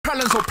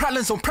problems on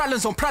problems on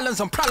problems on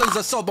problems on problems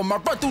I solve them. I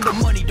run through the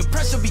money, the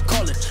pressure be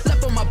calling.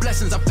 Left on my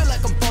blessings, I feel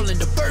like I'm falling.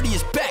 The birdie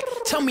is back.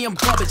 Tell me I'm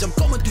garbage. I'm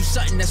going through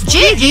something that's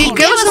Gigi,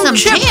 give us some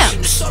tips.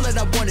 That's all that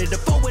I wanted. The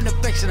phone in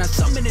affection, I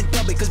summon and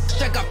dub it.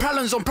 Cause I got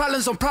problems on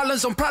problems on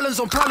problems on problems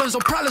on problems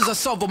on problems I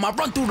solve them. I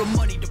run through the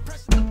money, the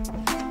pressure.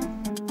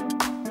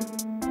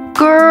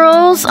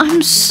 Girls,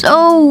 I'm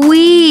so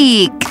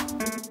weak.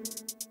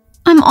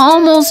 I'm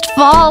almost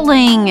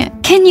falling.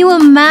 Can you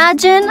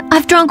imagine?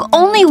 I've drunk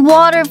only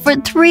water for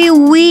 3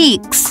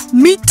 weeks.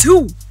 Me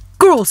too.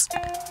 Girls,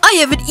 I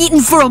haven't eaten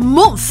for a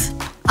month.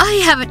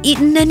 I haven't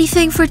eaten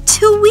anything for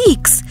 2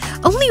 weeks.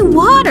 Only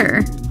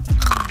water.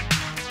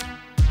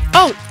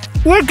 Oh,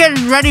 we're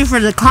getting ready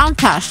for the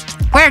contest.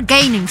 We're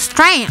gaining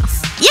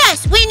strength.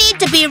 Yes, we need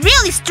to be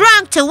really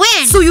strong to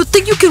win. So you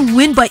think you can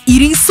win by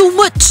eating so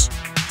much?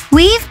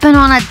 We've been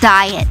on a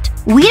diet.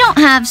 We don't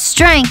have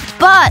strength,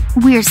 but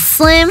we're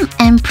slim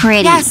and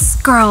pretty.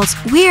 Yes, girls,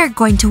 we're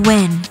going to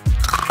win.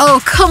 Oh,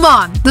 come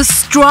on. The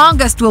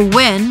strongest will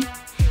win.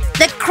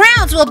 The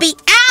crowns will be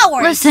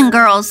ours. Listen,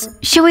 girls,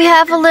 should we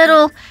have a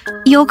little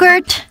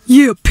yogurt?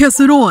 Yeah, pass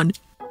it on.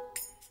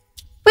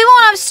 We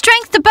won't have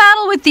strength to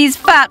battle with these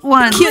fat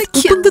ones. Can't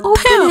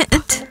open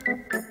the tap.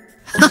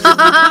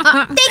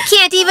 They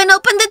can't even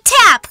open the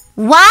tap.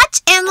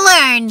 Watch and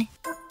learn.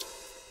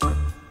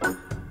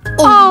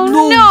 Oh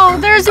no,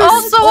 there's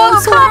also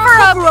a cover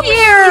up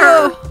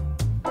here.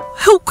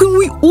 How can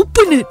we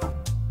open it?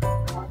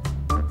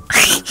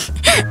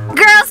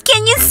 Girls,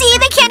 can you see?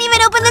 They can't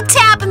even open the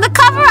tap and the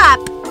cover up.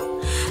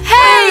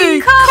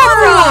 Hey,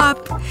 cover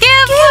up!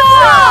 Give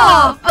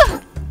up!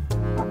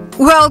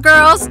 Well,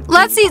 girls,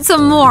 let's eat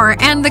some more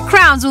and the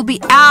crowns will be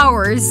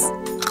ours.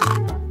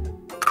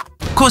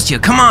 Kostya,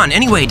 come on.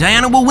 Anyway,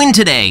 Diana will win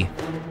today.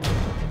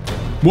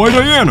 Why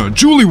Diana?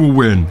 Julie will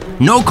win.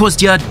 No,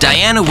 Kostya,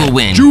 Diana will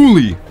win.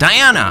 Julie!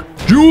 Diana!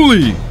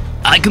 Julie!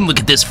 I can look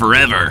at this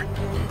forever.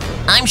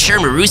 I'm sure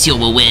Marussia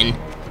will win.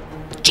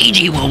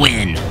 Gigi will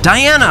win.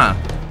 Diana!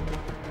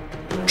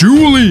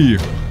 Julie!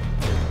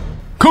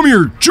 Come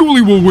here,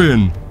 Julie will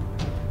win.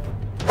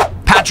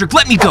 Patrick,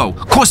 let me go.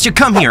 Kostya,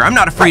 come here. I'm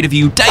not afraid of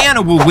you.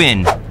 Diana will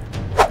win.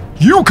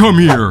 You come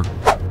here.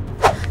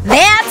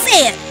 That's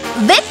it.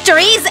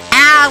 Victory's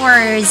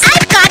ours.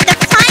 I've got the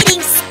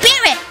fighting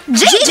spirit.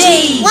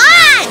 Gigi!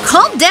 What?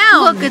 Calm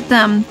down. Look at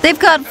them. They've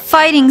got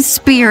fighting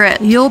spirit.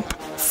 Yup,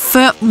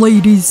 fat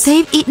ladies.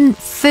 They've eaten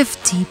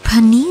 50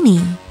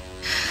 panini.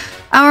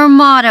 Our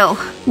motto,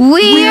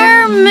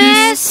 we're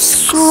Miss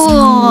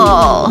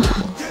School.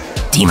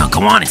 Dima,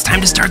 go on. It's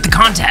time to start the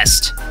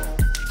contest.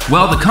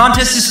 Well, the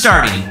contest is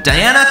starting.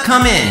 Diana,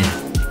 come in.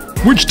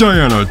 Which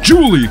Diana?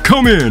 Julie,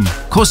 come in.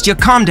 Kostya,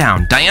 calm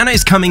down. Diana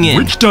is coming in.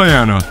 Which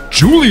Diana?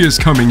 Julie is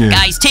coming in.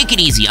 Guys, take it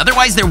easy.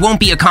 Otherwise, there won't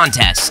be a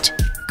contest.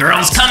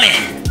 Girls, come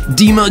in.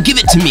 Dima, give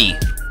it to me.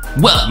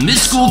 Well,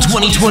 Miss School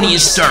 2020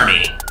 is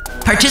starting.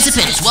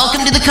 Participants,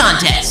 welcome to the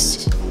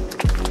contest.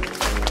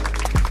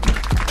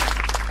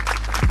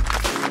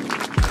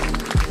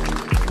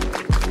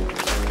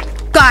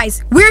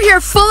 Guys, we're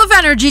here full of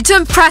energy to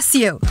impress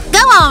you. Go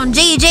on,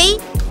 Gigi.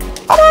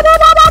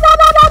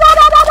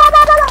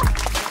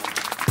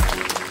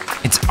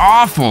 It's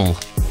awful.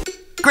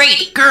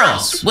 Great,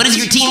 girls, what is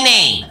your team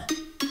name?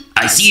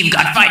 I see you've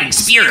got fighting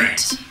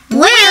spirit.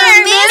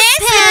 We're Miss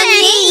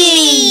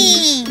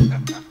Panini.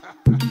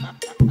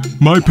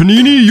 My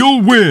panini,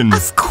 you'll win.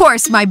 Of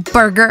course, my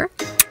burger.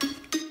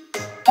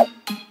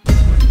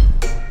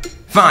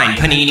 Fine,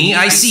 Panini,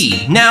 I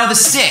see. Now the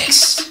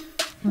sticks.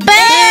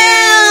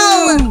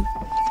 Boom!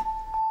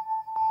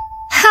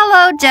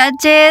 Hello,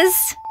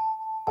 judges.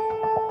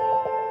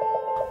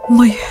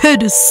 My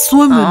head is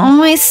swimming. Oh,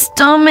 my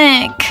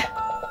stomach.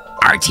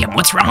 Artyom,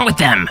 what's wrong with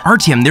them?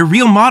 Artyom, they're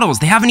real models.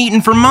 They haven't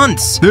eaten for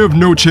months. They have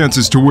no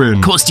chances to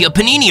win. Kostya,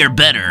 Panini are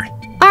better.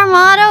 Our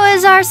motto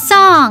is our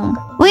song.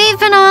 We've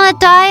been on a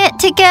diet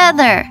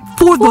together.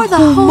 For the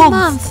whole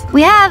month.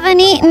 We haven't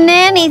eaten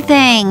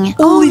anything.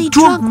 Only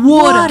drunk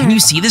water. Can you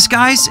see this,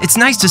 guys? It's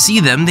nice to see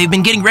them. They've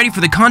been getting ready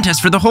for the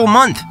contest for the whole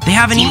month. They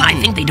haven't eaten. I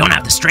think they don't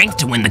have the strength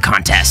to win the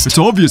contest. It's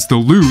obvious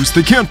they'll lose.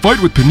 They can't fight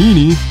with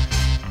panini.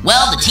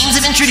 Well, the teams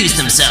have introduced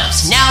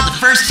themselves. Now the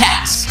first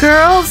task.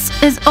 Girls,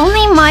 is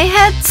only my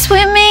head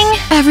swimming?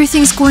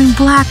 Everything's going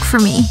black for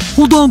me.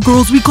 Hold on,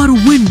 girls. We gotta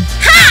win.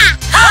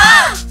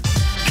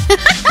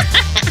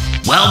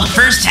 Well, the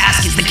first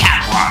task is the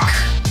catwalk.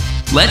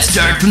 Let's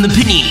start from the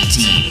Panini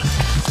team.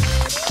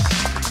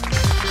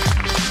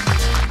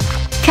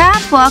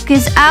 Catwalk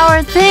is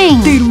our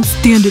thing. They don't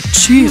stand a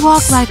chance. We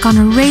walk like on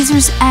a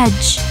razor's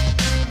edge.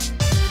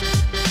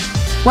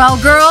 Well,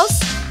 girls,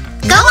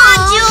 Go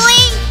on,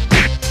 Julie.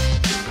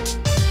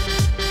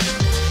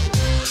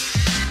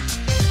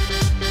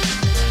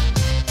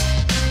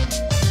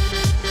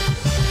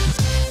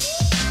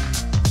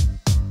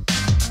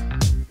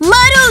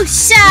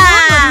 Marussia!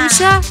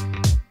 Marussia.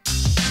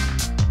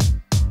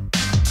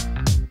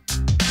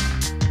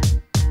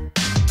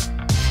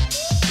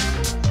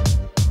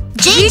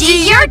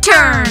 Gigi, your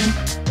turn.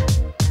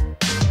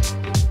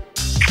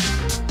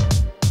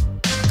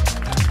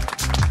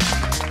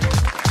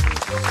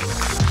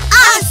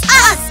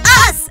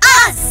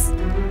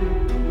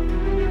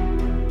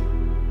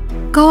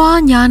 Go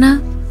on,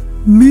 Yana.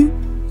 Me?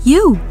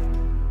 You.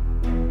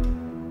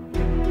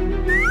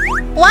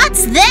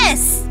 What's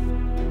this?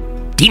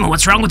 Dima,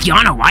 what's wrong with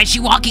Yana? Why is she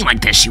walking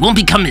like this? She won't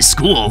become Miss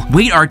School.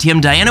 Wait, RTM,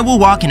 Diana will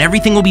walk and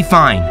everything will be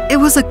fine. It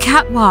was a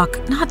catwalk,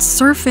 not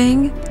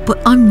surfing.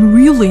 But I'm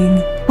reeling.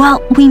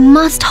 Well, we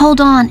must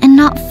hold on and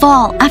not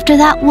fall. After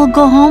that, we'll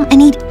go home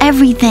and eat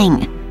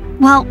everything.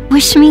 Well,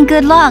 wish me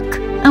good luck.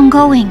 I'm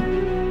going.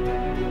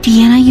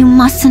 Deanna, you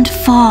mustn't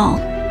fall.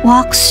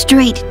 Walk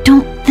straight,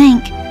 don't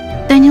think.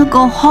 Then you'll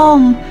go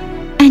home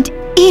and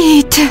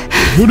eat.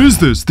 What is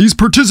this? These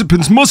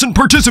participants mustn't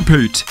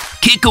participate.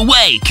 Kick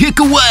away! Kick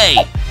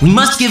away! We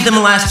must give them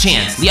a last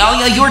chance.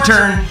 Lialia, your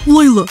turn.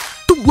 Layla,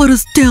 don't let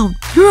us down.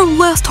 You're our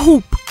last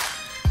hope.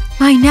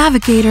 My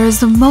navigator is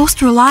the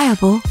most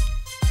reliable.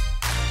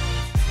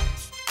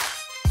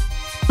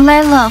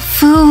 Layla,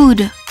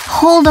 food.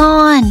 Hold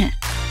on.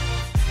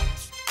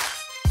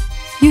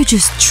 You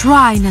just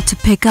try not to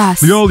pick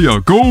us.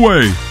 Lialia, go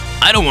away.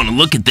 I don't want to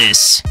look at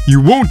this.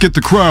 You won't get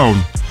the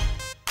crown.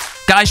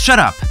 Guys, shut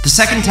up. The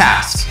second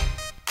task.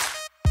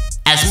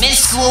 As Miss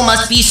School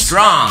must be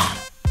strong.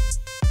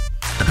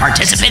 The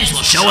participants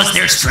will show us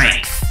their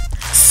strength.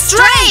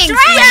 Strength!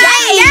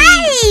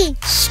 Yay!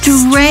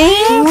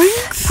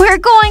 Strength? We're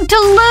going to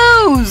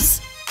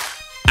lose.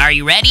 Are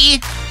you ready?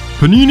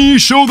 Panini,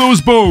 show those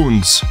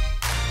bones.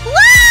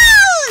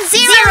 Woo!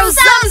 Zero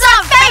sums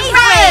up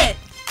favorite!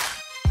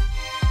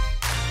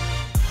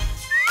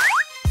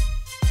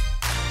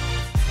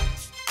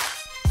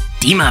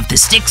 Dima, if the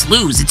sticks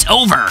lose, it's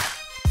over.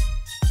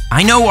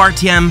 I know,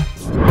 RTM.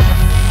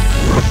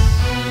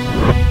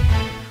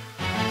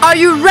 Are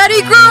you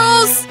ready,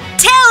 girls?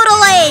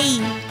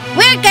 Totally!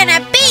 We're gonna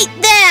beat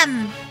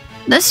them!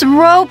 This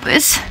rope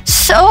is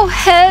so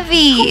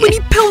heavy. How many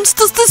pounds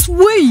does this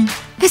weigh?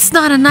 It's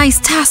not a nice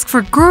task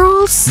for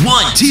girls.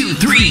 1, 2,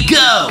 3,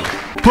 go!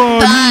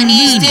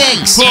 Panini.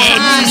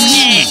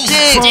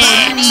 Sticks!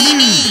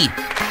 Panini!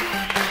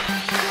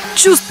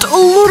 Just a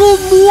little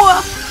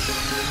more.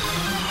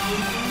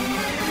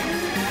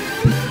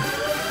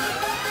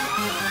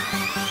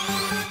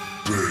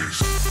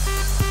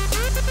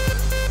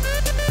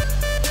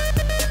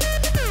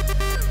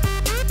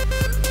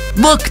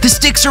 Look, the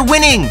sticks are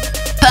winning.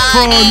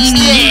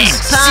 Panini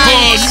sticks!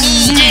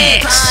 Panini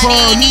sticks!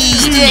 Panini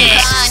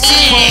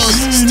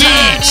sticks!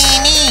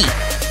 Panini!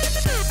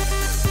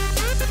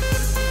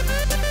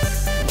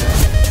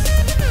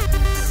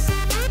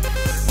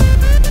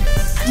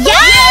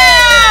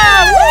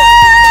 Yeah!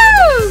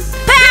 Woo!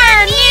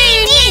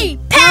 Panini!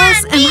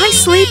 Girls, am I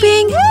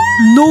sleeping?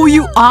 No,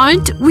 you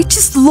aren't. We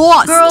just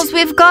lost. Girls,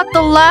 we've got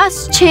the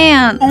last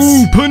chance.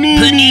 Oh, Panini.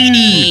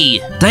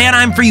 Panini! Diana,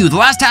 I'm for you. The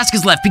last task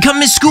is left. Become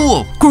Miss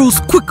School. Girls,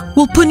 quick.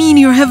 While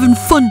Panini are having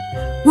fun,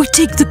 we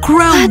take the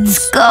crowns.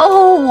 Let's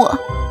go.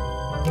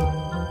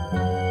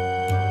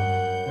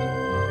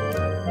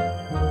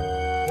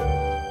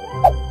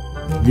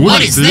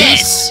 What is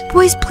this?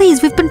 Boys,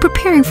 please, we've been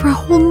preparing for a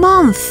whole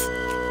month.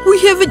 We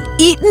haven't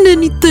eaten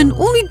anything,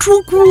 only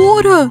drunk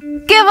water.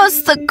 Give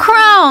us the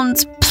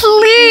crowns,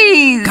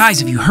 please. Guys,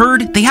 have you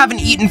heard? They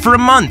haven't eaten for a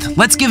month.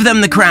 Let's give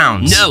them the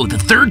crowns. No, the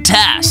third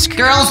task.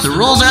 Girls, the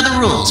rules are the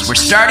rules. We're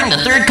starting the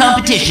third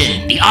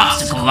competition, the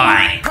obstacle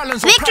line.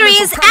 Victory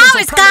is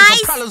ours,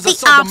 guys! The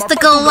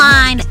obstacle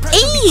line.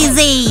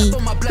 Easy!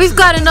 We've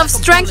got enough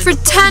strength for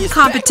 10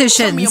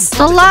 competitions.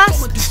 The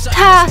last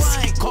task,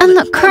 and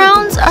the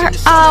crowns are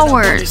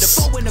ours.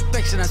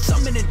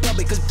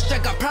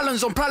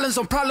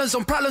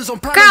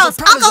 Girls,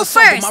 I'll go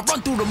first.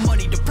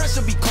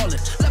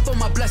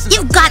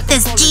 You've got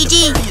this,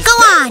 Gigi. Go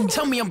on.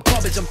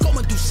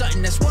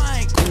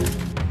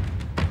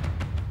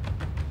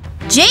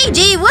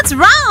 Gigi, what's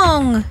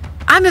wrong?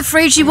 I'm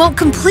afraid she won't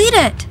complete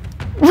it.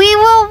 We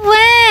will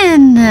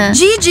win.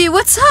 Gigi,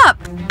 what's up?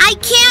 I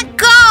can't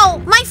go.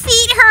 My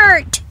feet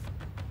hurt.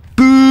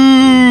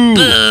 Boo!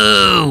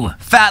 Boo!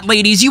 Fat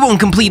ladies, you won't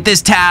complete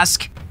this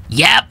task.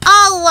 Yep.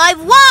 Oh, I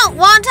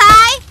won't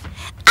I?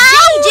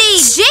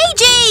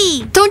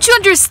 Gigi! Don't you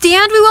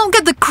understand? We won't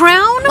get the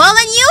crown? Well,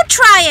 then you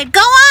try it. Go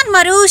on,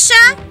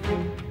 Marusha.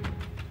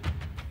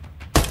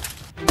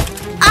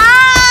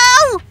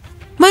 Oh!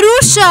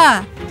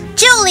 Marusha!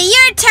 Julie,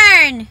 your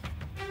turn.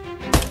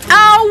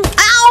 Ow!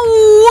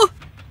 Ow!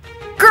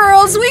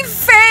 Girls, we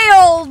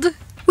failed!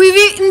 We've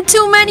eaten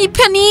too many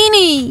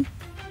panini!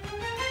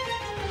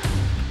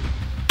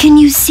 Can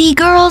you see,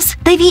 girls?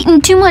 They've eaten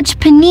too much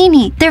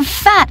panini. They're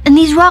fat, and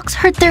these rocks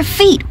hurt their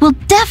feet. We'll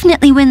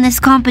definitely win this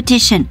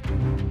competition.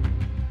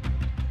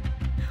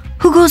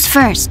 Who goes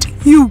first?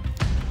 You.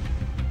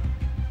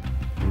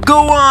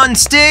 Go on,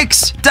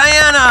 Sticks!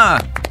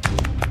 Diana!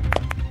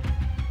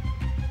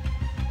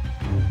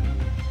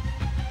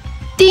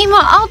 Dima,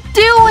 I'll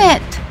do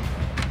it!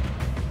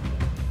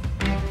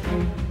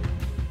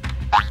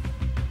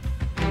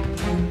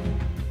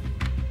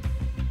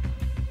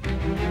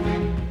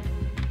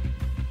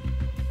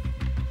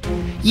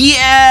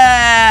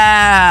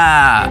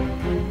 Yeah!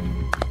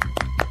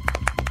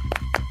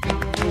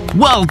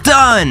 Well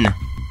done!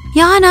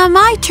 Yana,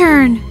 my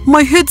turn.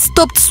 My head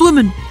stopped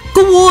swimming.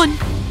 Go on.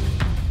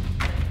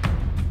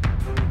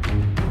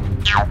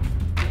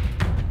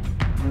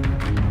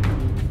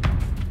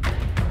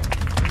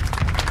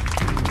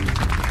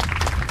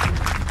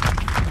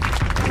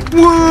 Woo!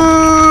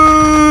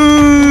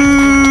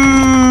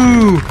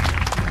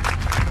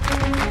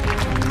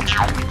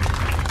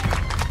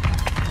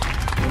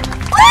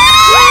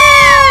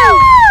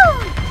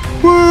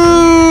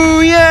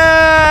 Woo!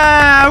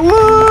 Yeah! Woo!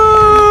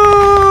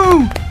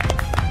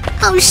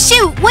 Oh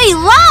shoot, we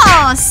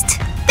lost!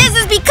 This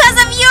is because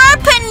of your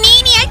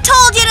panini! I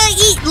told you to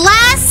eat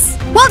less!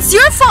 Well, it's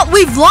your fault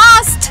we've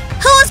lost!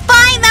 Who's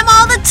buying them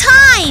all the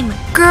time?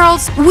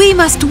 Girls, we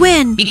must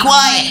win! Be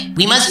quiet!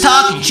 We must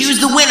talk and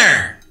choose the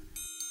winner!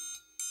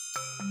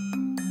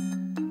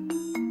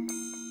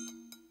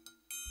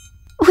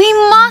 We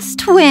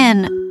must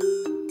win.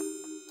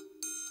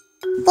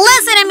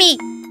 Listen to me!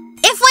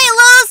 If we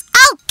lose,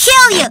 I'll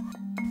kill you!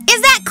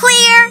 Is that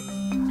clear?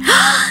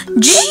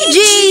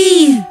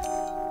 GG!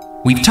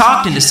 We've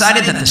talked and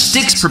decided that the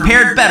Sticks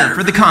prepared better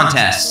for the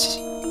contest.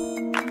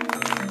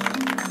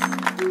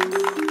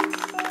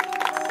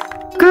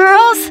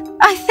 Girls,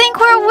 I think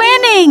we're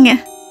winning.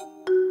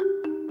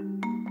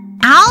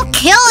 I'll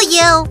kill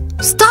you!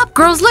 Stop,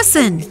 girls,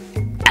 listen!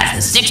 As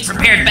the Sticks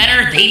prepared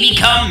better, they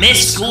become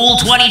Miss School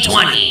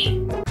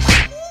 2020.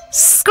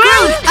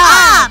 Screwed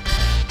up!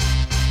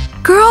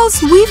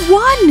 Girls, we've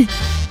won!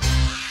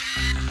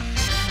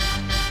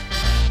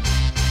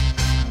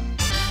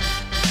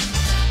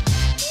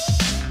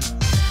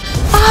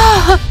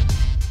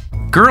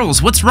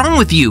 Girls, what's wrong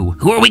with you?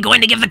 Who are we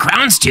going to give the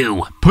crowns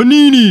to?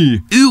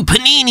 Panini! Ooh,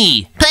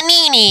 Panini!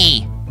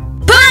 Panini!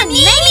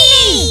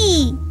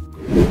 Panini!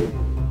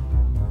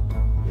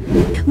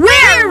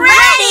 We're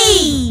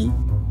ready!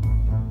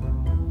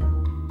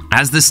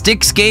 As the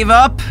Sticks gave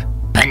up,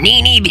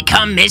 Panini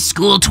become Miss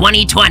School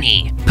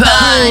 2020.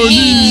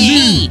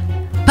 Panini!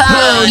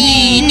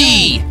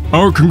 Panini!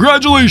 Our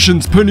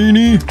congratulations,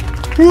 Panini!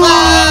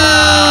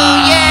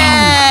 Yeah!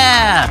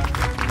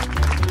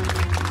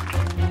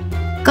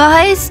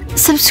 Guys,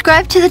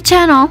 subscribe to the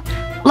channel,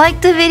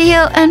 like the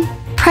video, and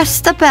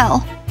press the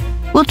bell.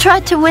 We'll try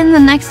to win the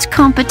next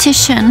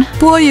competition.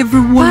 Bye,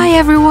 everyone. Bye,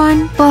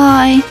 everyone.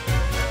 Bye.